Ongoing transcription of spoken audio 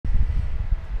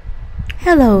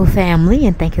Hello family,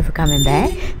 and thank you for coming back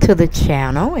to the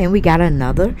channel. And we got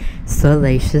another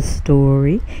salacious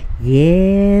story.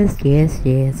 Yes.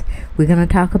 We're gonna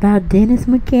talk about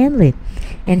DennisMcKinley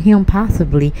and him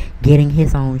possibly getting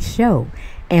his own show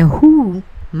and who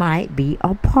might be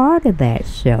a part of that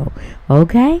show.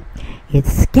 Okay,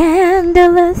 it's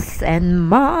scandalous and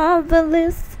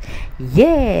marvelous.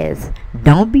 Yes,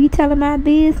 don't be telling my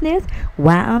business.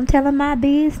 Why I'm telling my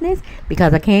business?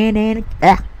 Because I can and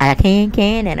I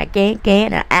can and I can't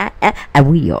and I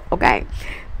will. Okay,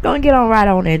 gonna get on right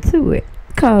on into it,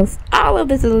 cause all of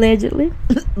this is allegedly,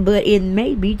 but it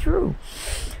may be true.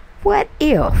 What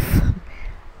if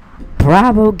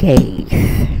Bravo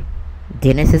gave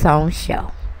Dennis his own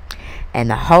show, and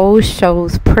the whole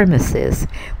show's premises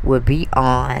would be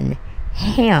on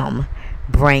him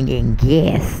bringing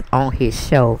guests on his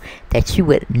show that you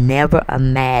would never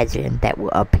imagine that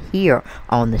will appear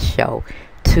on the show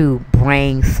to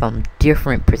bring some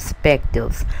different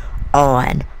perspectives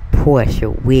on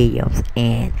PorshaWilliams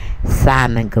and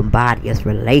Simon Gambadia's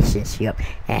relationship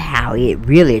and how it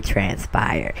really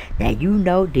transpired. Now, you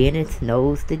know Dennis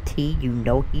knows the tea. You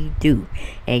know he do.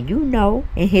 And you know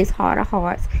in his heart of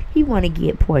hearts he want to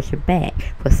get Porsha back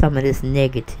for some of this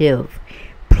negative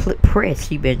press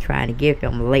she been trying to give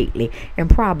him lately,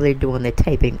 and probably doing the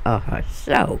taping of her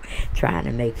show, trying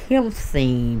to make him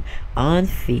seem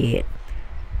unfit,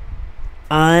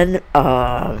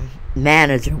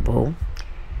 unmanageable,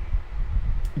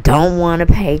 don't want to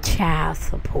pay child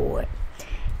support,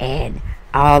 and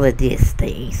all of these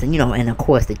things. And and of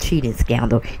course the cheating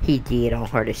scandal he did on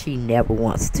her that she never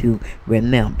wants to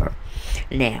remember.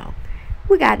 Now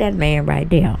we got that man right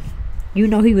there. He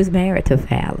was married to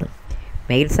Fallon,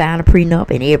 made her sign a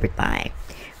prenup and everything.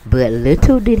 But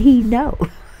little did he know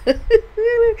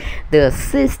the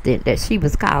assistant that she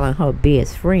was calling her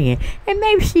best friend, and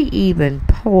maybe she even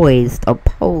opposed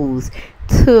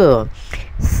to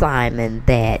Simon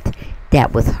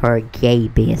that was her gay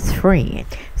best friend.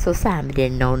 So Simon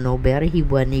didn't know no better. He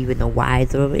wasn't even the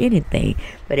wiser of anything.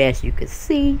 But as you can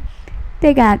see,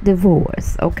 they got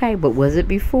divorced, okay? But was it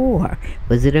before?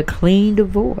 Was it a clean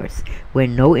divorce where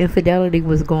no infidelity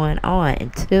was going on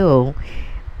until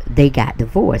they got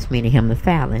divorced, meaning him and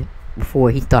Fallon,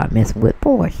 before he started messing with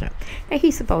Porsha? And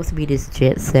he's supposed to be this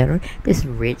jet setter, this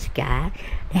rich guy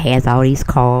that has all these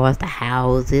cars, the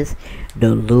houses,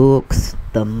 the looks,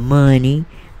 the money.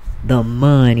 The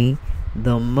money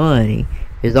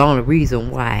is the only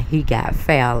reason why he got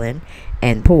Fallon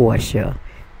and Porsha,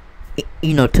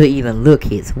 to even look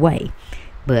his way.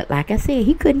 But like I said,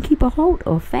 he couldn't keep a hold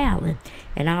of Fallon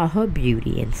and all her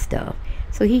beauty and stuff.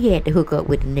 So he had to hook up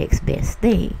with the next best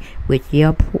thing, which,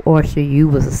 Porsha, you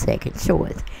was a second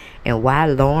choice. And why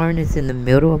Lauren is in the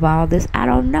middle of all this, I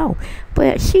don't know.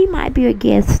 But she might be a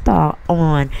guest star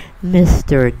on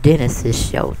Mr. Dennis's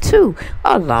show too,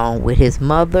 along with his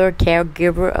mother,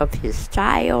 caregiver of his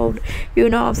child. You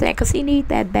know what I'm saying? Because he needs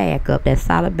that backup, that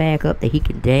solid backup that he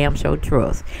can damn sure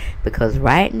trust. Because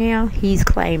right now, he's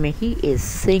claiming he is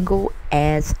single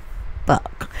as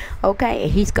fuck. Okay?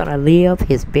 And he's going to live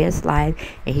his best life,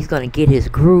 and he's going to get his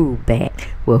groove back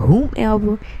with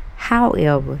whomever,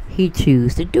 however he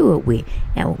choose to do it with.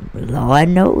 And Lord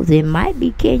knows it might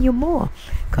be Kenyamoore,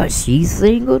 because she's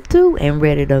single too and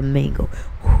ready to mingle.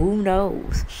 Who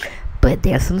knows? But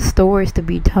there's some stories to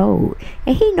be told,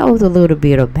 and he knows a little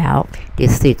bit about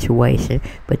this situation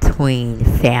between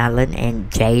Fallon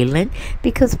and Jaylen,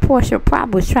 because Porsha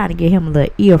probably was trying to get him a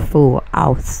little earful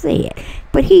offset.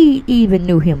 But he even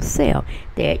knew himself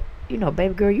that,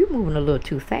 baby girl, you moving a little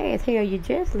too fast. Hell, you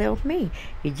just left me.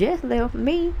 In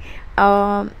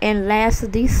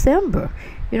last December,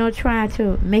 trying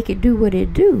to make it do what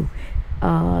it do.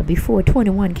 Before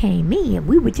 21 came in,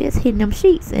 we were just hitting them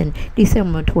sheets in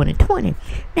December 2020.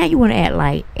 Now you want to act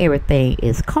like everything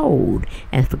is cold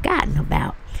and forgotten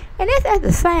about. And that's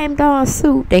the same darn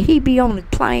suit that he be on the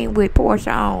plane with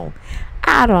Porsha on.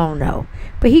 I don't know.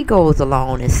 But he goes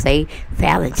along and say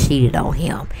Fallon cheated on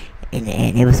him. And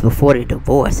it was before the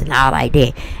divorce and all like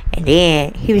that. And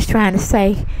then he was trying to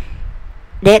say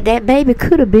that baby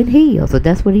could have been his. So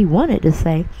that's what he wanted to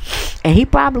say. And he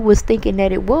probably was thinking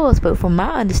that it was. But from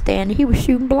my understanding, he was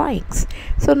shooting blanks.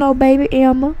 So no, baby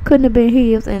Emma couldn't have been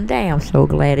his. And damn, so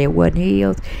glad it wasn't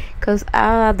his. Because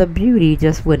the beauty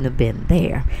just wouldn't have been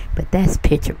there. But that's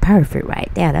picture perfect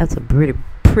right there. That's a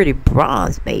pretty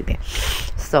bronze baby.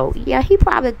 So yeah, he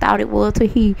probably thought it was till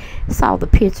he saw the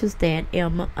pictures that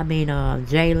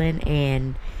Jaylen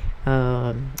and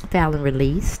Fallon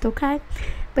released. Okay,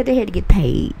 But they had to get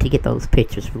paid to get those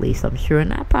pictures released, I'm sure.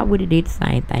 And I probably would have did the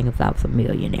same thing if I was a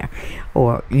millionaire,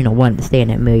 or, you know, wanted to stay in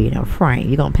that millionaire frame.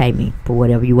 You're going to pay me for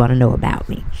whatever you want to know about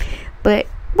me. But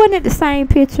wasn't it the same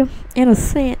picture, in a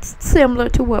sense, similar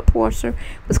to what Porsha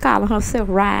was calling herself,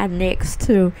 riding next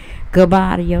to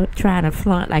Gabadia, trying to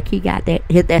flaunt like he got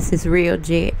that's his real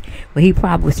jet, when he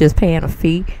probably was just paying a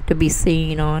fee to be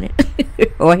seen on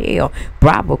it. Or hell,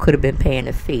 Bravo could have been paying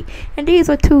a fee. And these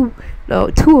are two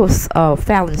of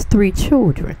Fallon's 3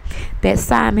 children that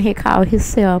Simon had called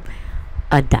himself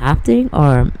adopting,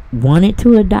 or wanted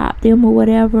to adopt them, or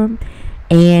whatever.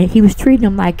 And he was treating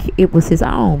them like it was his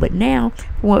own. But now,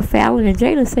 from what Fallon and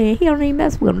Jaylen saying, he don't even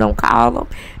mess with them. Don't call them.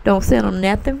 Don't send them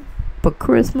nothing for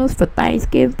Christmas, for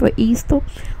Thanksgiving, for Easter.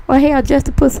 Or hell, just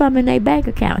to put something in their bank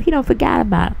account. He don't forget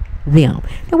about them.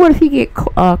 And what if he get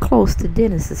close to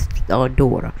Dennis's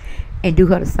daughter and do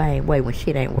her the same way when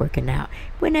shit ain't working out?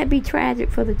 Wouldn't that be tragic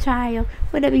for the child?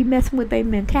 Wouldn't that be messing with their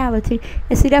mentality?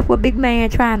 And see, that's what Big Man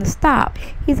trying to stop.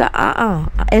 He's like,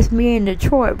 it's me in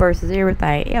Detroit versus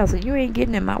everything else, and you ain't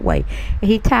getting in my way. And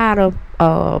he tired of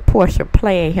Porsha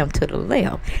playing him to the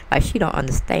left. Like she don't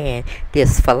understand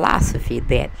this philosophy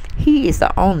that he is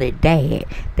the only dad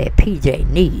that PJ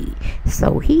need.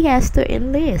 So he has to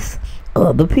enlist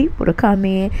other people to come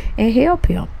in and help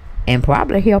him. And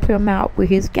probably help him out with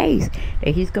his case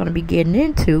that he's going to be getting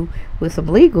into with some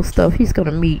legal stuff he's going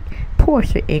to meet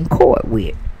Porsha in court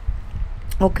with.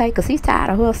 Okay, because he's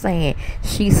tired of her saying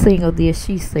she's single this,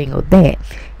 she's single that,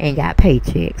 and got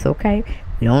paychecks, okay?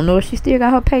 We don't know if she still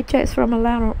got her paychecks from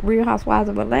Atlanta, Real Housewives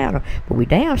of Atlanta, but we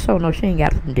damn sure know she ain't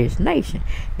got it from this nation.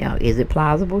 Now, is it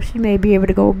plausible she may be able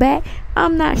to go back?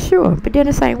 I'm not sure, but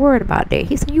Dennis ain't worried about that.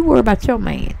 He said, you worry about your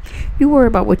man. You worry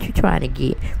about what you trying to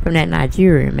get from that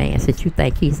Nigerian man, since you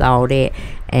think he's all that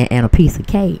and a piece of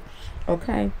cake.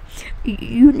 Okay?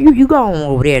 You go on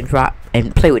over there and drop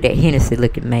and play with that Hennessy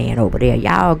looking man over there.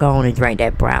 Y'all go on and drink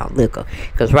that brown liquor,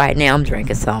 because right now I'm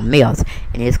drinking something else,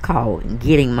 and it's called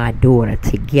Getting My Daughter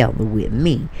Together With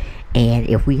Me. And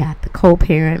if we have to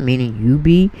co-parent, meaning you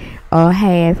be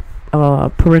half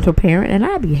parental parent and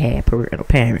I be half parental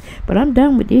parent, but I'm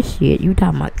done with this shit. You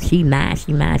talking about she mine,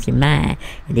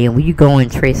 and then when you go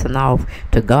and tracing off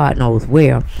to God knows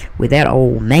where with that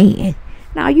old man,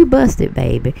 now you busted,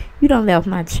 baby. You done left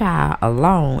my child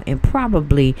alone, and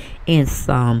probably in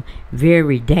some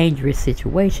very dangerous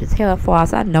situations. Hell, as far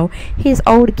as I know, his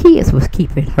older kids was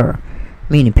keeping her,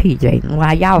 meaning PJ,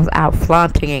 while y'all was out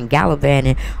flaunting and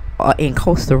gallivanting in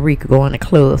Costa Rica, going to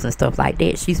clubs and stuff like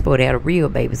that. She's supposed to have a real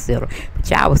babysitter, but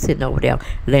y'all was sitting over there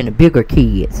letting the bigger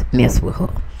kids mess with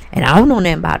her. And I don't know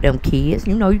nothing about them kids.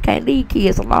 You know, you can't leave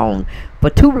kids alone for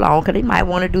too long, because they might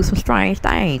want to do some strange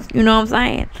things. You know what I'm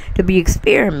saying? To be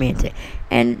experimented.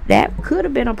 And that could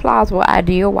have been a plausible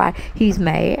idea why he's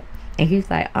mad. And he's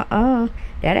like, that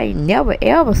ain't never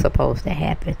ever supposed to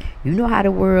happen. You know how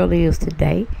the world is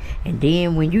today. And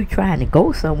then when you trying to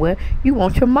go somewhere, you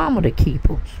want your mama to keep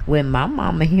her. When my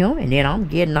mama him, and then I'm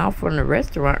getting off from the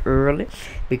restaurant early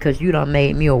because you done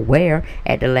made me aware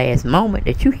at the last moment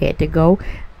that you had to go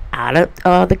out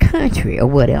of the country or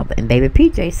whatever. And baby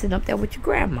PJ sitting up there with your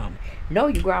grandmama. No,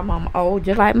 your grandmama old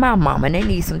just like my mama, and they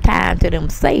need some time to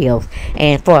themselves.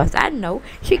 And for as I know,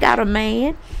 she got a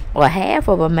man, or half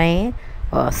of a man,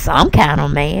 or some kind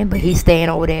of man, but he's staying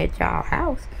over there at y'all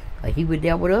house. He was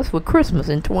there with us for Christmas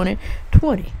in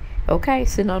 2020. Okay,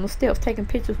 sitting on the steps taking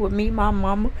pictures with me, my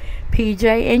mama, PJ,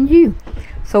 and you.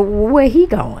 So where he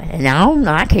going? And I don't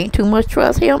know, I can't too much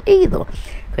trust him either,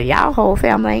 because y'all whole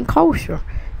family ain't kosher.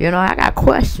 You know, I got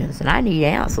questions and I need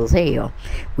answers. Hell,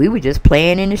 we were just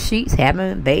playing in the sheets,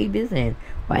 having babies, and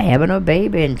having a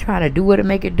baby and trying to do what to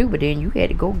make it do. But then you had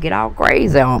to go get all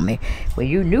crazy on me when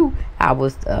you knew I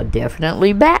was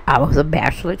definitely back. I was a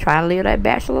bachelor trying to live that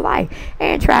bachelor life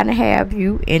and trying to have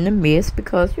you in the midst,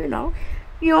 because you know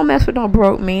you don't mess with no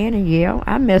broke men. And yeah,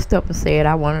 I messed up and said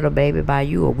I wanted a baby by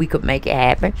you, or we could make it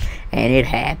happen, and it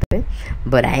happened.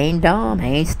 But I ain't dumb, I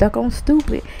ain't stuck on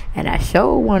stupid, and I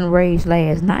sure wasn't raised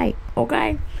last night.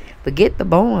 Okay, forget the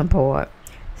born part.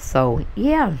 So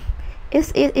yeah,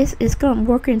 it's gonna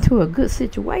work into a good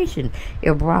situation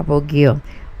if Bravo give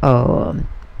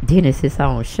Dennis his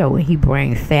own show, and he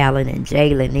brings Fallon and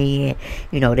Jaylen in.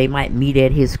 You know, they might meet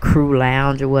at his crew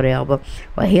lounge or whatever.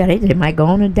 Well, hell, they might go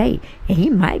on a date, and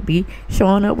he might be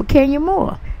showing up with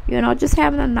Kenyamoore. just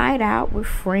having a night out with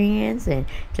friends and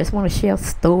just want to share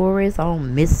stories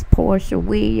on Miss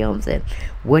Williams and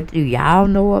what do y'all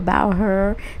know about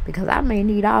her, because I may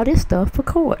need all this stuff for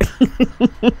court.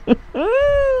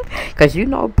 Because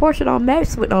Porsha don't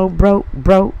mess with no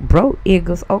broke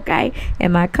eagles, okay?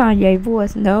 And my Kanye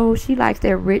voice, no, she likes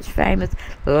that rich, famous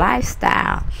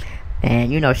lifestyle.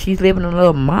 And, she's living a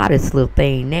little modest little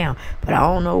thing now. But I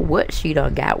don't know what she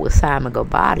done got with Simon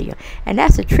Guobadia. And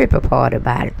that's the trippy part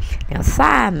about it. Now,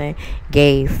 Simon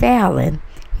gave Fallon,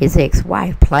 his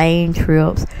ex-wife, plane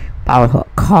trips, bought her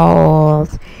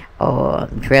cars,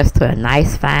 dressed her in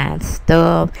nice, fine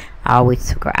stuff. Always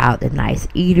took her out to nice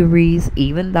eateries,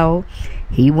 even though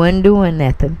he wasn't doing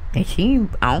nothing. And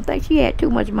I don't think she had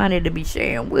too much money to be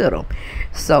sharing with him.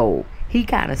 So, he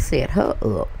kind of set her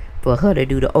up for her to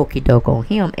do the okie doke on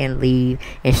him and leave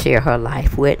and share her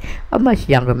life with a much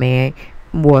younger man,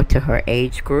 more to her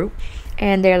age group.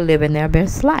 And they're living their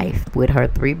best life with her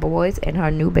 3 boys and her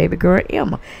new baby girl,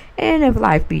 Emma. And if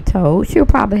life be told, she'll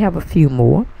probably have a few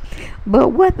more. But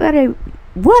what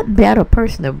better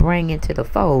person to bring into the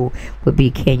fold would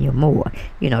be Kenya Moore.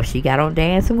 She got on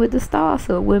Dancing with the Stars,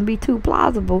 so it wouldn't be too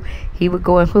plausible he would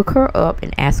go and hook her up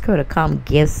and ask her to come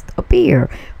guest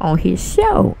appear on his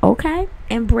show, okay?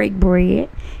 And break bread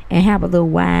and have a little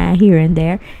wine here and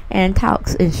there and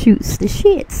talks and shoots the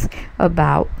shits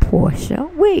about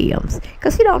Porsha Williams,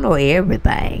 because he don't know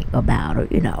everything about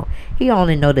her. He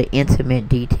only know the intimate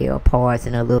detail parts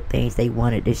and the little things they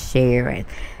wanted to share. And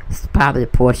probably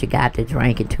Porsha got to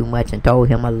drinking too much and told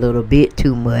him a little bit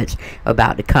too much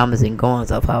about the comings and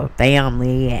goings of her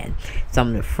family and some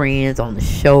of the friends on the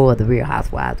show of the Real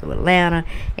Housewives of Atlanta,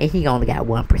 and he only got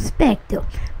one perspective.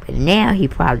 But now he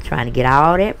probably trying to get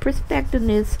all that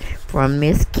perspectiveness from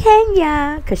Miss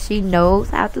Kenya, because she knows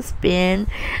how to spin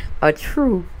a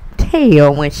true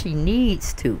tale when she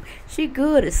needs to. She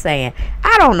good at saying,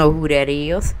 I don't know who that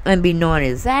is, and be knowing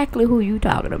exactly who you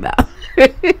talking about.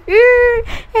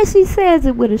 And she says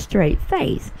it with a straight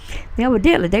face. Now,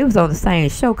 evidently, they was on the same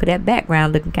show, because that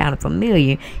background looking kind of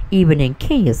familiar, even in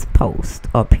Kenya's post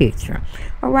or picture.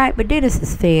 Alright, but Dennis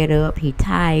is fed up. He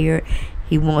tired.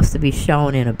 He wants to be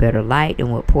shown in a better light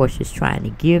than what Porsha's trying to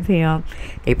give him.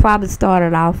 They probably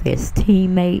started off as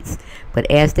teammates, but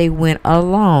as they went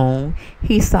along,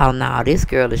 he saw, now this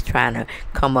girl is trying to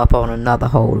come up on another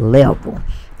whole level.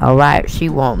 Alright, she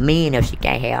want me, and if she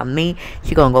can't have me,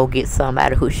 she gonna go get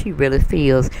somebody who she really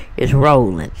feels is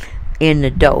rolling in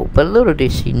the dough. But little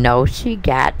did she know, she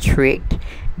got tricked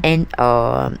and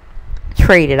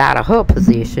traded out of her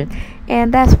position,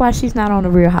 and that's why she's not on the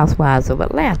Real Housewives of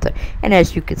Atlanta. And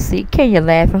as you can see, Kenya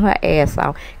laughing her ass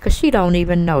off, because she don't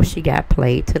even know she got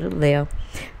played to the left.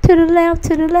 To the left,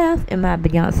 to the left, in my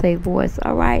Beyonce voice,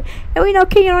 alright? And we know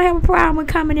Kenya don't have a problem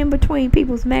coming in between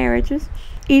people's marriages,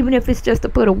 even if it's just to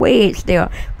put a wedge there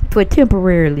for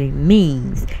temporarily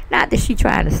means. Not that she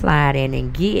trying to slide in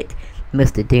and get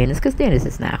Mr. Dennis, because Dennis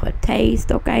is not her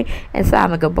taste, okay? And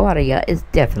Simon Guobadia is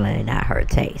definitely not her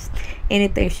taste.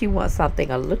 Anything, she wants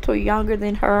something a little younger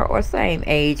than her or same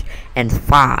age and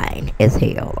fine as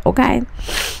hell, okay?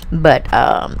 But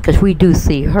because we do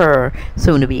see her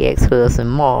soon-to-be ex-husband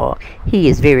Mark, he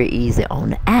is very easy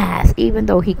on the eyes, even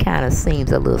though he kind of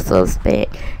seems a little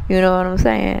suspect. You know what I'm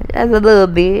saying? That's a little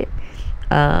bit,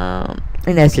 and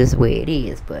that's just where it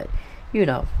is. But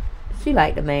she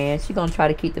like the man. She gonna try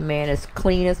to keep the man as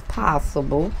clean as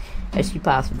possible, as she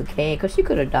possibly can, because she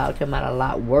could have dogged him out a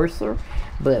lot worser.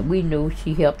 But we knew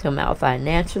she helped him out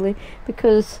financially,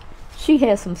 because she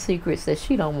has some secrets that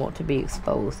she don't want to be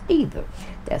exposed either.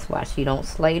 That's why she don't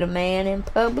slay the man in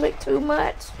public too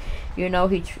much. He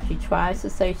tries to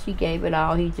say she gave it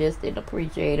all, he just didn't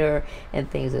appreciate her and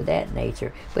things of that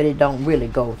nature. But it don't really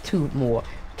go too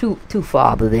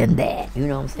farther than that. You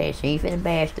know what I'm saying? She ain't finna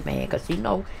bash the man, because she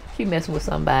know she messing with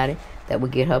somebody that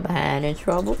would get her behind in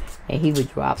trouble, and he would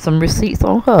drop some receipts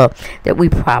on her that we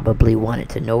probably wanted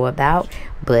to know about,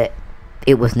 but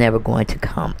it was never going to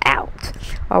come out.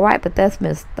 Alright, but that's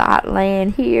Miss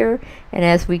Thoughtland here, and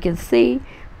as we can see,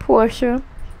 Porsha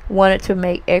wanted to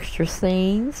make extra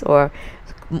scenes or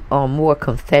more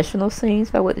confessional scenes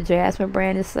by what the Jasmine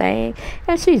brand is saying,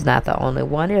 and she's not the only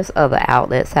one. There's other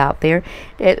outlets out there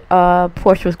that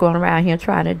Porsha was going around here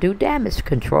trying to do damage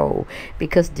control,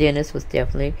 because Dennis was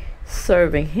definitely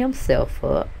serving himself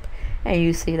up. And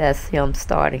you see that's him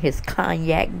starting his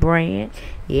cognac brand.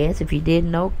 Yes, if you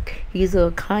didn't know, he's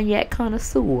a cognac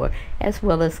connoisseur as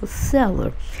well as a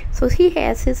seller. So he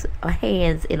has his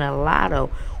hands in a lot of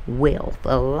wealth,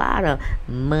 a lot of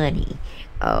money.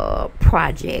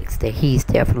 projects that he's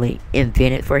definitely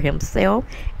invented for himself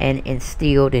and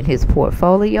instilled in his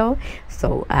portfolio.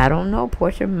 So I don't know,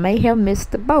 Porsha may have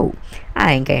missed the boat.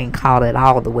 I ain't gonna call it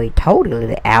all the way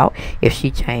totally out if she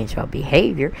changed her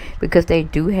behavior, because they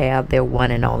do have their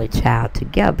one and only child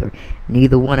together.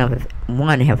 Neither one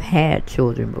have had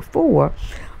children before.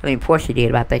 I mean, Porsha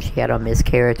did, but I think she had a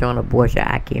miscarriage or an abortion.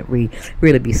 I can't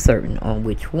really be certain on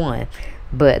which one,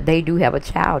 but they do have a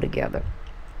child together.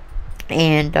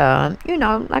 And, you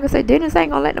know, like I said, Dennis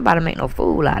ain't gonna let nobody make no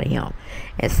fool out of him.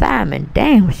 And Simon,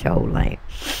 damn sure lame.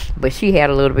 But she had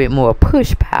a little bit more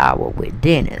push power with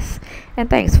Dennis. And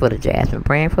thanks for the Jasmine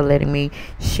brand for letting me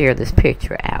share this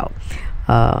picture out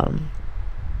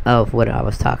of what I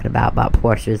was talking about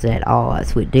Porsha's at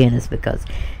odds with Dennis, because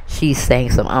she's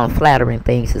saying some unflattering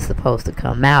things that's supposed to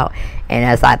come out. And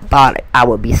as I thought I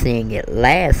would be seeing it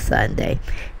last Sunday,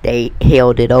 they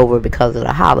held it over because of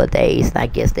the holidays. And I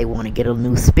guess they want to get a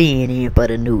new spin in for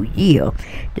the new year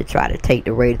to try to take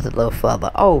the ratings a little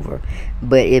further over.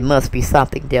 But it must be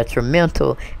something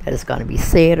detrimental that is going to be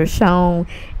said or shown.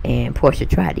 And Porsha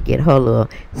tried to get her little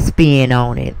spin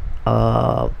on it,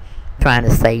 trying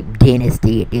to say Dennis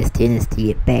did this, Dennis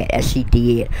did that, as she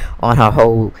did on her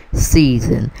whole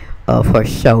season of her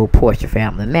show, Porsha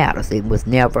Family Matters. It was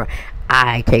never,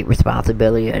 I take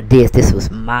responsibility of this was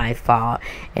my fault,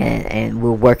 and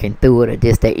we're working through it, or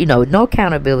this, that. You know, no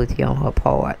accountability on her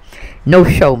part, no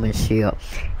showmanship.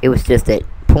 It was just that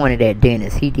pointed at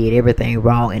Dennis. He did everything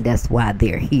wrong, and that's why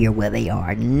they're here where they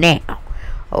are now.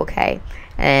 Okay?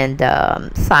 And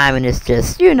Simon is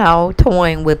just, you know,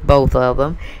 toying with both of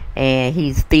them. And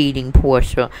he's feeding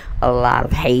Porsha a lot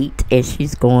of hate, and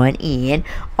she's going in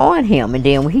on him. And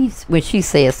then when she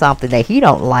says something that he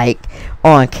don't like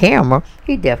on camera,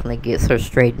 he definitely gets her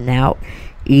straightened out,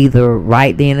 either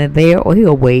right then and there, or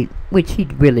he'll wait, which he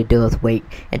really does wait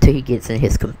until he gets in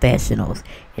his confessionals,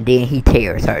 and then he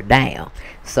tears her down.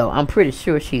 So I'm pretty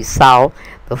sure she saw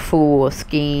the full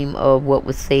scheme of what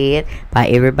was said by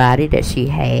everybody that she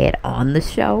had on the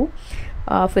show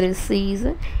for this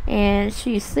season, and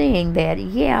she's seeing that,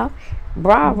 yeah,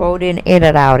 Bravo didn't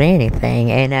edit out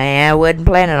anything, and I wasn't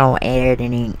planning on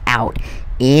editing out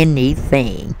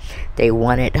anything. They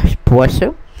wanted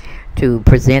Porsha to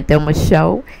present them a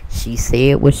show. She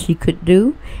said what she could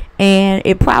do, and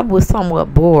it probably was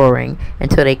somewhat boring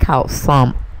until they caught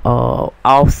some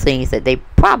off scenes that they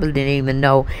probably didn't even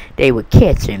know they were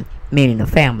catching, meaning the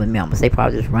family members. They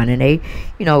probably just running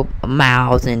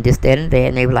mouths and this, that, and that,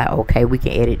 and they were like, okay, we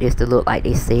can edit this to look like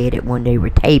they said it when they were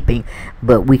taping,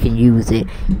 but we can use it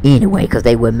anyway, because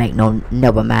they wouldn't make no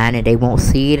never mind, and they won't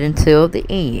see it until the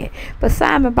end. But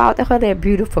Simon bought her that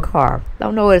beautiful car.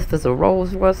 Don't know if it's a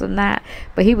Rolls Royce or not,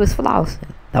 but he was flossing.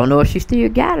 Don't know if she still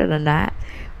got it or not,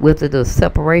 with the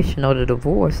separation or the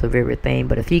divorce of everything.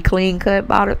 But if he clean cut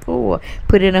bought it for her,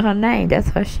 put it in her name, that's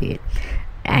her shit.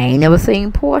 I ain't never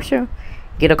seen Porsha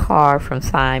get a car from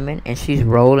Simon and she's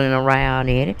rolling around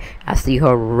in it. I see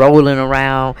her rolling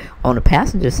around on the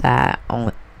passenger side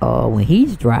on when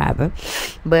he's driving,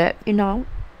 but you know,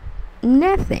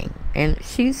 nothing. And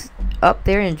she's up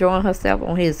there enjoying herself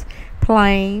on his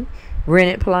plane,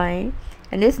 rented plane,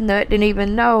 and this nut didn't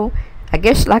even know. I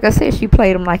guess, like I said, she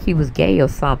played him like he was gay or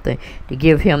something to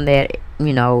give him that,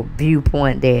 you know,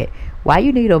 viewpoint that why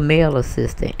you need a male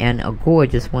assistant, and a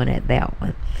gorgeous one at that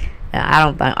one.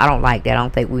 I don't like that. I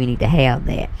don't think we need to have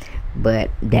that. But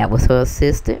that was her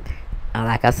assistant.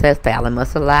 Like I said, Fallon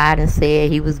must have lied and said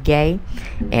he was gay,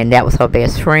 and that was her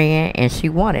best friend, and she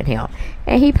wanted him,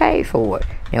 and he paid for it.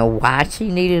 Now, why she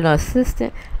needed an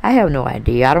assistant, I have no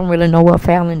idea. I don't really know what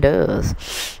Fallon does,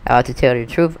 to tell you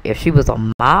the truth. If she was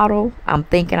a model, I'm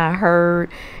thinking I heard,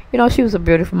 you know, she was a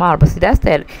beautiful model. But see, that's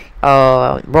that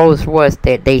Rolls Royce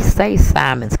that they say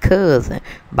Simon's cousin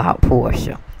bought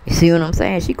Porsha. You see what I'm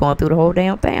saying? She going through the whole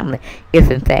damn family,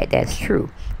 if in fact that's true.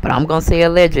 But I'm going to say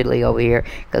allegedly over here,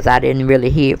 because I didn't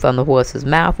really hear it from the horse's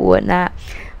mouth or whatnot.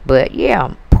 But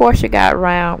yeah, Porsha got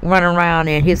running around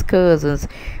in his cousin's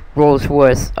Rolls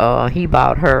Royce. He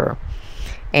bought her.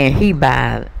 And he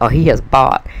has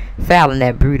bought Fallon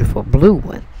that beautiful blue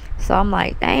one. So I'm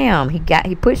like, damn,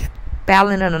 he pushed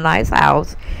Fallon in a nice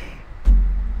house.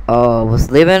 Was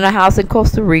living in a house in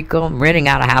Costa Rica, renting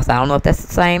out a house. I don't know if that's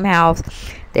the same house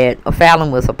that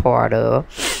Fallon was a part of,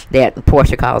 that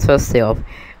Porsha calls herself,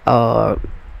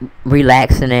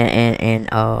 relaxing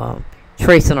and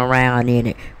tracing around in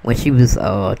it when she was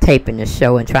taping the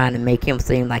show and trying to make him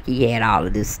seem like he had all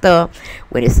of this stuff,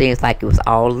 when it seems like it was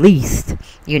all leased,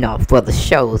 you know, for the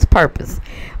show's purpose.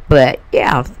 But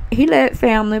yeah, he let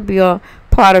family be a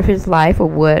part of his life, or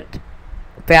what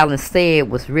Fallon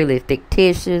said was really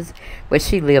fictitious, but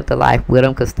she lived a life with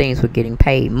him because things were getting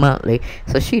paid monthly,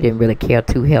 so she didn't really care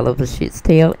too hell of a shit's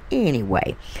tail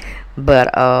anyway. But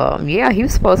yeah, he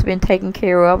was supposed to be taken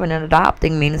care of and then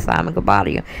adopting me and Simon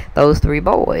Gabadia, those 3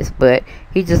 boys, but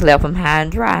he just left them high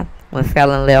and dry when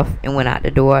Fallon left and went out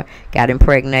the door, got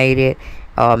impregnated,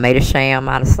 made a sham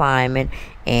out of Simon,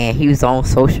 and he was on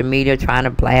social media trying to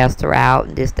blast her out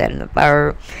and this, that, and the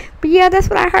third. But yeah, that's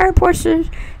what I heard. Portia's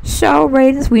show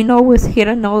ratings, we know, was hit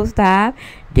a nosedive.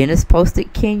 Dennis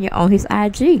posted Kenya on his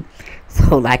IG.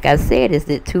 So like I said, is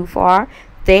it too far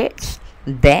fetched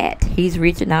that he's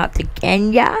reaching out to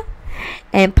Kenya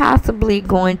and possibly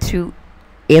going to,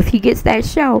 if he gets that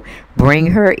show,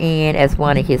 bring her in as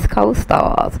one of his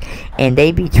co-stars, and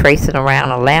they be tracing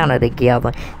around Atlanta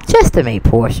together just to make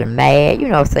Porsha mad? You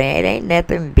know what I'm saying? It ain't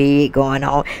nothing big going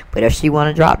on, but if she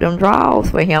want to drop them draws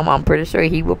for him, I'm pretty sure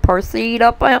he will proceed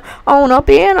up in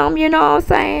them, you know what I'm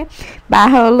saying? Buy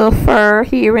her a little fur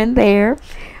here and there.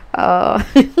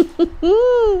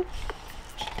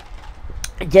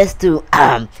 Just to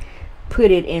put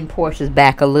it in Portia's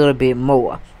back a little bit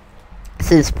more,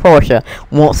 since Porsha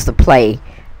wants to play,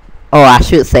 or I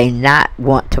should say not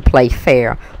want to play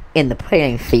fair in the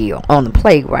playing field, on the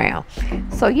playground.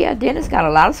 So yeah, Dennis got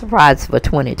a lot of surprises for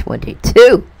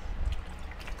 2022.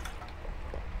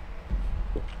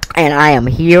 And I am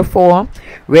here for him,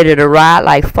 ready to ride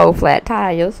like 4 flat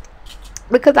tires.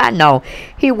 Because I know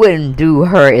he wouldn't do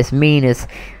her as mean as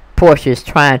Portia's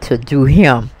trying to do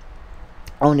him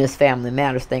on this Family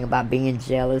Matters thing about being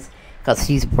jealous because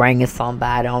she's bringing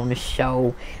somebody on the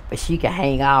show, but she can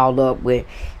hang all up with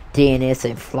Dennis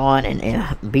and flaunt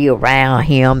and be around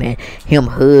him and him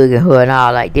hugging her and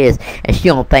all like this, and she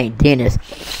don't think Dennis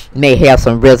may have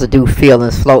some residue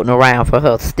feelings floating around for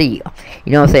her still.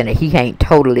 You know what I'm saying? That he ain't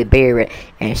totally buried,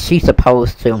 and she's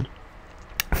supposed to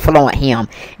flaunt him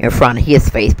in front of his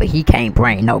face, but he can't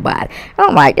bring nobody.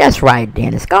 I'm like, that's right,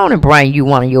 Dennis. Go on and bring you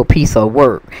one of your piece of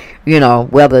work. You know,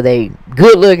 whether they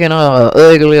good looking or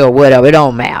ugly or whatever, it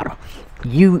don't matter.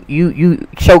 You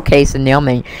showcasing them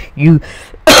and you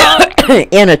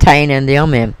entertaining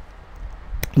them, and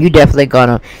you definitely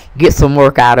gonna get some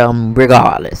work out of them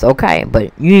regardless, okay?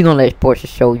 But you ain't gonna let Porsha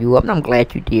show you up, and I'm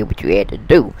glad you did what you had to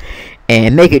do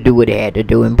and make it do what it had to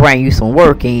do and bring you some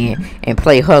work in and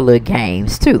play her little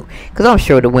games too, because I'm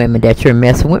sure the women that you're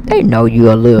messing with, they know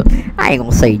you a little, I ain't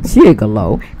gonna say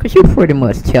gigolo, because you pretty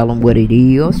much tell them what it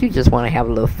is. You just want to have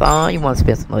a little fun, you want to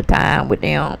spend some little time with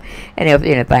them, and if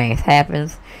anything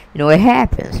happens, you know, it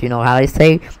happens. You know how they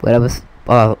say, whatever's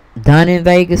done in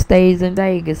Vegas stays in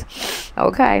Vegas,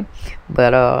 okay?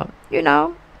 But you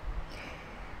know,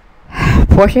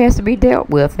 Porsha has to be dealt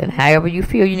with, and however you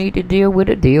feel you need to deal with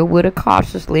it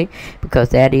cautiously, because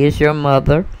that is your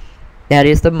mother, that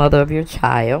is the mother of your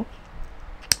child.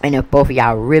 And if both of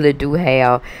y'all really do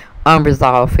have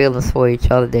unresolved feelings for each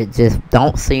other that just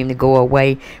don't seem to go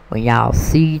away when y'all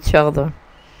see each other,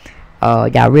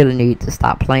 y'all really need to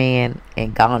stop playing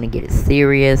and go on and get it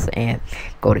serious and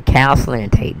go to counseling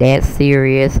and take that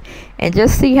serious and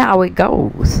just see how it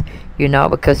goes, you know,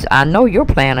 because I know your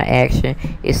plan of action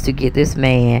is to get this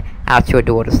man out your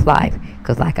daughter's life,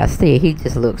 because like I said, he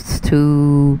just looks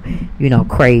too, you know,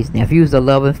 crazy. Now if he was a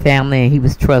loving family and he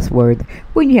was trustworthy,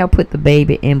 wouldn't you have put the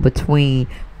baby in between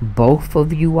both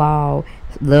of you all,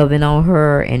 loving on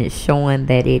her, and it's showing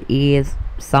that it is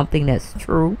something that's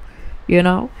true, you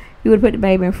know? You would put the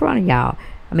baby in front of y'all.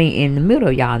 I mean, in the middle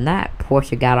of y'all, not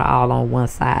Porsha got her all on one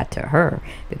side to her,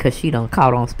 because she done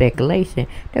caught on speculation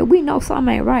that we know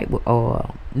something ain't right with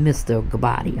Mr.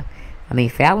 Gabadia. I mean,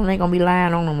 Fallon ain't gonna be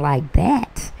lying on him like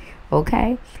that,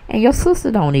 okay? And your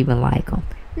sister don't even like him.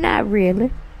 Not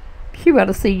really. She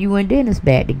rather see you and Dennis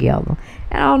back together.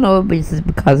 And I don't know if it's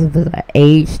because of the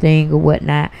age thing or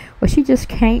whatnot, but she just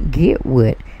can't get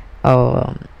with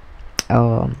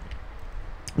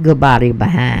Gabadia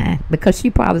behind, because she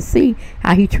probably see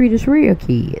how he treat his real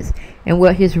kids and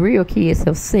what his real kids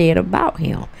have said about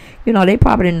him. You know, they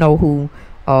probably didn't know who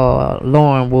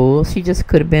Lauren was. She just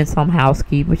could have been some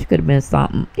housekeeper. She could have been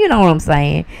something, you know what I'm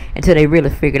saying, until they really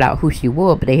figured out who she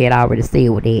was. But they had already said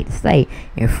what they had to say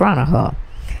in front of her,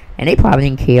 and they probably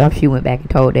didn't care if she went back and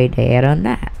told their dad or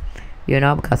not, you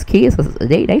know, because kids,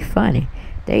 they funny,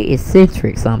 they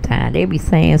eccentric sometimes. They be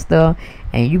saying stuff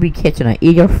and you be catching an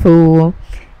earful,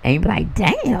 and you be like,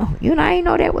 damn, you know, I ain't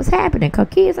know that was happening. Because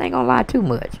kids ain't gonna lie too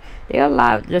much. They'll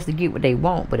lie just to get what they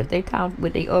want. But if they talk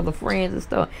with their other friends and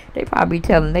stuff, they probably be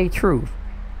telling their truth.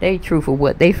 Their truth of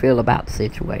what they feel about the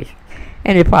situation.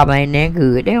 And it probably ain't that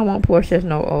good. They don't want Porsha as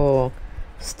no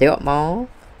stepmom,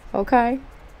 okay?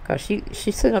 Because she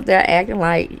sitting up there acting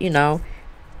like, you know,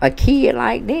 a kid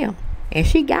like them. and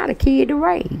she got a kid to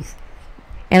raise.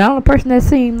 And the only person that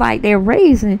seems like they're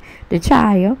raising the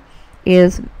child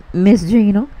is Miss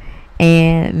Gina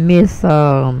and Miss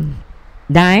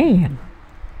Diane.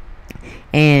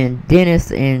 And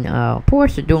Dennis and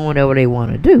Porsha doing whatever they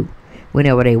want to do,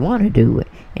 whenever they want to do it.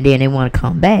 And then they want to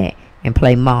come back and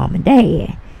play mom and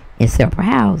dad in separate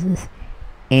houses.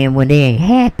 And when they ain't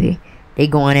happy, they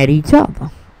going at each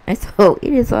other. And so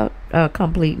it is a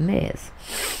complete mess.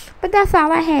 But that's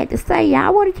all I had to say,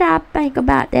 y'all. What did y'all think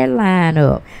about that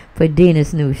lineup for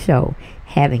Dennis' new show?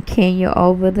 Having Kenya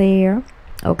over there,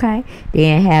 okay?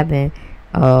 Then having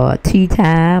tea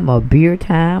time or beer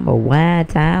time or wine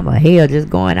time or hell, just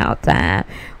going out time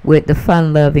with the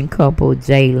fun-loving couple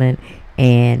Jaylen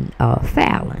and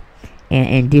Fallon,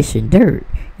 and dishing dirt,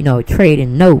 you know,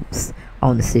 trading notes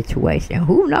on the situation.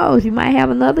 Who knows? You might have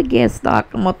another guest star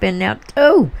come up in there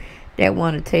too that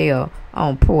want to tell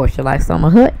on Porsha like some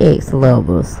of her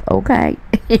ex-lovers, okay?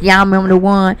 Y'all remember the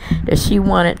one that she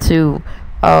wanted to,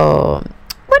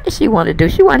 what did she want to do?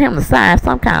 She wanted him to sign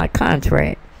some kind of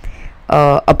contract.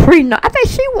 A prenup. I think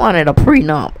she wanted a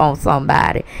prenup on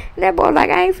somebody. And that boy like,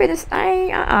 I ain't finna,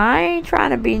 I ain't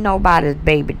trying to be nobody's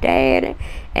baby daddy.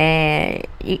 And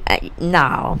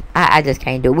no, I just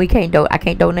can't do it. I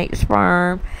can't donate the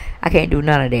sperm. I can't do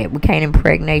none of that. We can't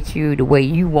impregnate you the way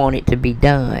you want it to be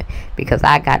done, because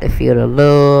I got to feel the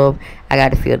love. I got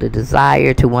to feel the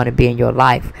desire to want to be in your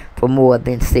life for more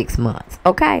than 6 months.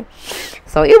 Okay?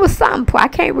 So it was something. I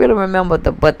can't really remember,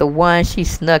 but the one she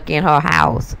snuck in her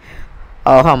house,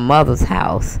 her mother's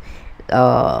house,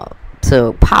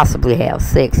 to possibly have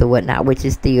sex or whatnot, which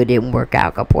it still didn't work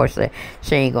out. Of course,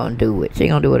 she ain't gonna do it. She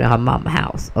ain't gonna do it in her mama's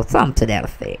house or something to that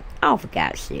effect. I don't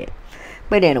forgot shit.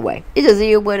 But anyway, it just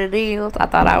is what it is. I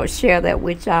thought I would share that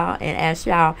with y'all and ask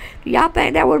y'all, do y'all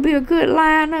think that would be a good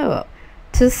lineup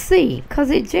to see? Because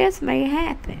it just may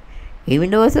happen. Even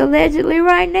though it's allegedly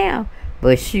right now.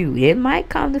 But shoot, it might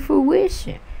come to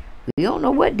fruition. We don't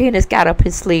know what Dennis got up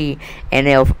his sleeve. And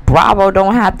if Bravo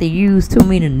don't have to use too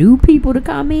many new people to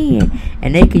come in,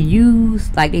 and they can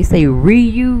use, like they say,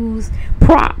 reuse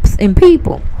props and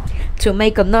people to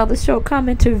make another show come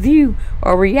into view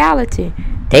or reality,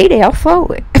 they there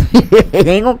for it. It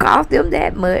ain't gonna cost them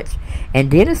that much. And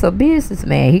Dennis a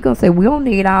businessman. He gonna say, we don't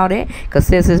need all that, because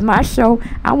since it's my show,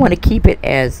 I want to keep it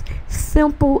as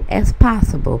simple as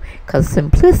possible, because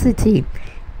simplicity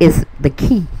is the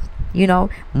key. You know,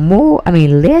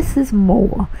 less is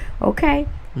more. Okay?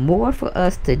 More for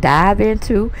us to dive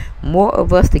into, more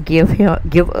of us to give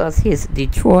us his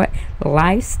Detroit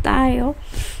lifestyle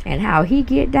and how he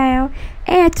get down,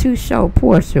 and to show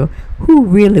Porsha who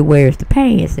really wears the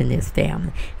pants in this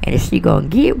family. And if she gonna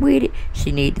get with it,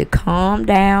 she need to calm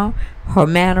down her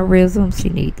mannerisms. She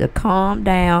need to calm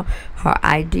down her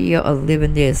idea of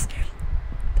living this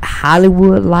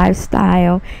Hollywood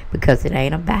lifestyle, because it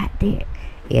ain't about that.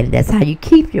 And that's how you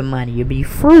keep your money. You be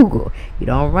frugal. You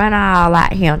don't run all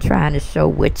out here trying to show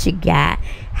what you got,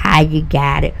 how you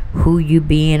got it, who you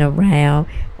being around.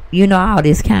 You know, all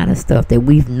this kind of stuff that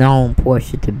we've known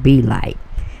Porsha to be like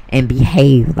and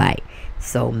behave like.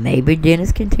 So maybe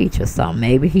Dennis can teach us something.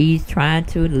 Maybe he's trying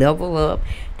to level up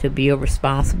to be a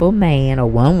responsible man, a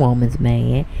one woman's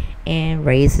man, and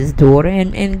raise his daughter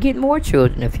and get more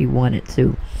children if he wanted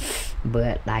to.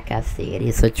 But like I said,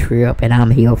 it's a trip, and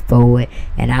I'm here for it,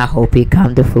 and I hope it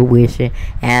come to fruition,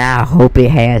 and I hope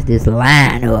it has this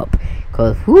lineup,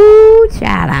 because whoo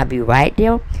child, I'll be right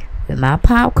there with my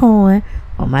popcorn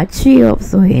or my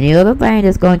chips or any other thing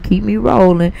that's gonna keep me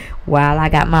rolling while I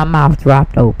got my mouth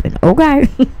dropped open. Okay?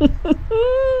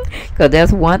 Because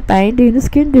that's one thing Dennis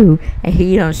can do, and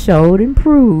he done showed and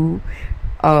proved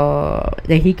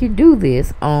that he can do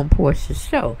this on Porsha's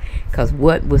show. Because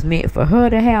what was meant for her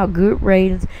to have good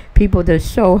ratings, people to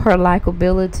show her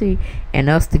likability, and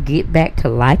us to get back to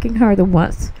liking her the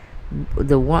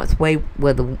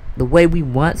way we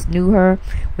once knew her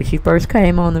when she first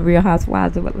came on the Real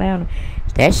Housewives of Atlanta.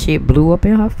 That shit blew up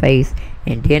in her face,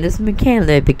 and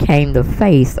DennisMcKinley became the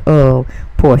face of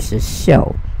Porsha's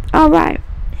show. Alright,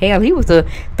 hell, he was the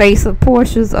face of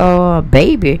Porsha's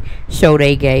baby show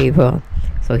they gave her.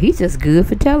 So he's just good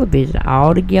for television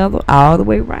all together, all the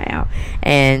way around.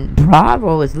 And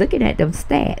Bravo is looking at them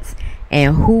stats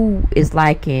and who is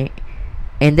liking,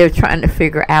 and they're trying to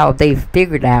figure out, they've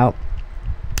figured out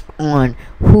on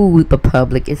who the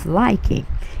public is liking.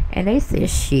 And they said,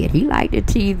 shit, he liked the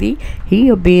TV, he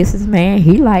a businessman,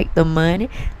 he liked the money,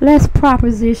 let's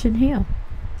proposition him.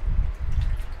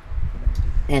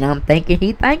 And I'm thinking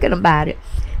he thinking about it,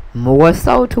 more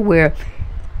so to where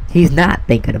he's not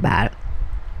thinking about it.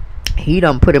 He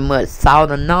done pretty much saw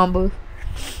the numbers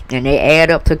and they add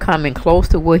up to coming close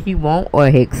to what he want or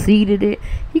exceeded it,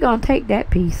 he gonna take that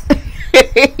piece.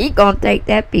 He gonna take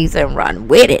that piece and run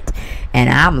with it. And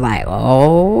I'm like,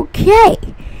 okay,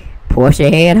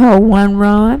 Porsha had her one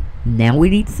run. Now we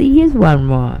need to see his one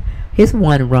run,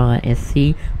 and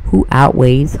see who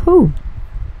outweighs who,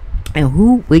 and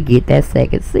who will get that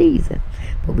second season.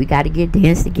 But we got to get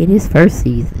Dennis to get his first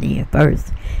season in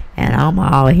first. And I'm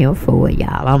all here for it,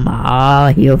 y'all. I'm all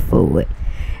here for it.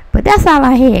 But that's all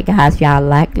I had, guys. Y'all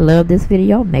love this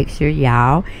video. Make sure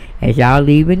y'all, as y'all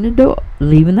leaving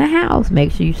the house,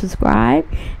 make sure you subscribe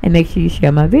and make sure you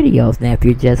share my videos. Now, if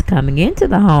you're just coming into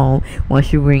the home,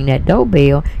 once you ring that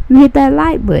doorbell, you hit that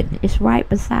like button. It's right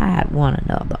beside one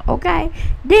another, okay?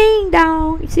 Ding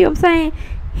dong. You see what I'm saying?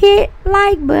 Hit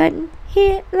like button.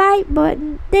 Hit like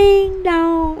button. Ding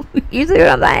dong. You see what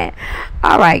I'm saying?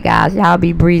 All right, guys. Y'all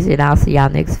be breezy, and I'll see y'all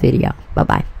next video.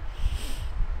 Bye-bye.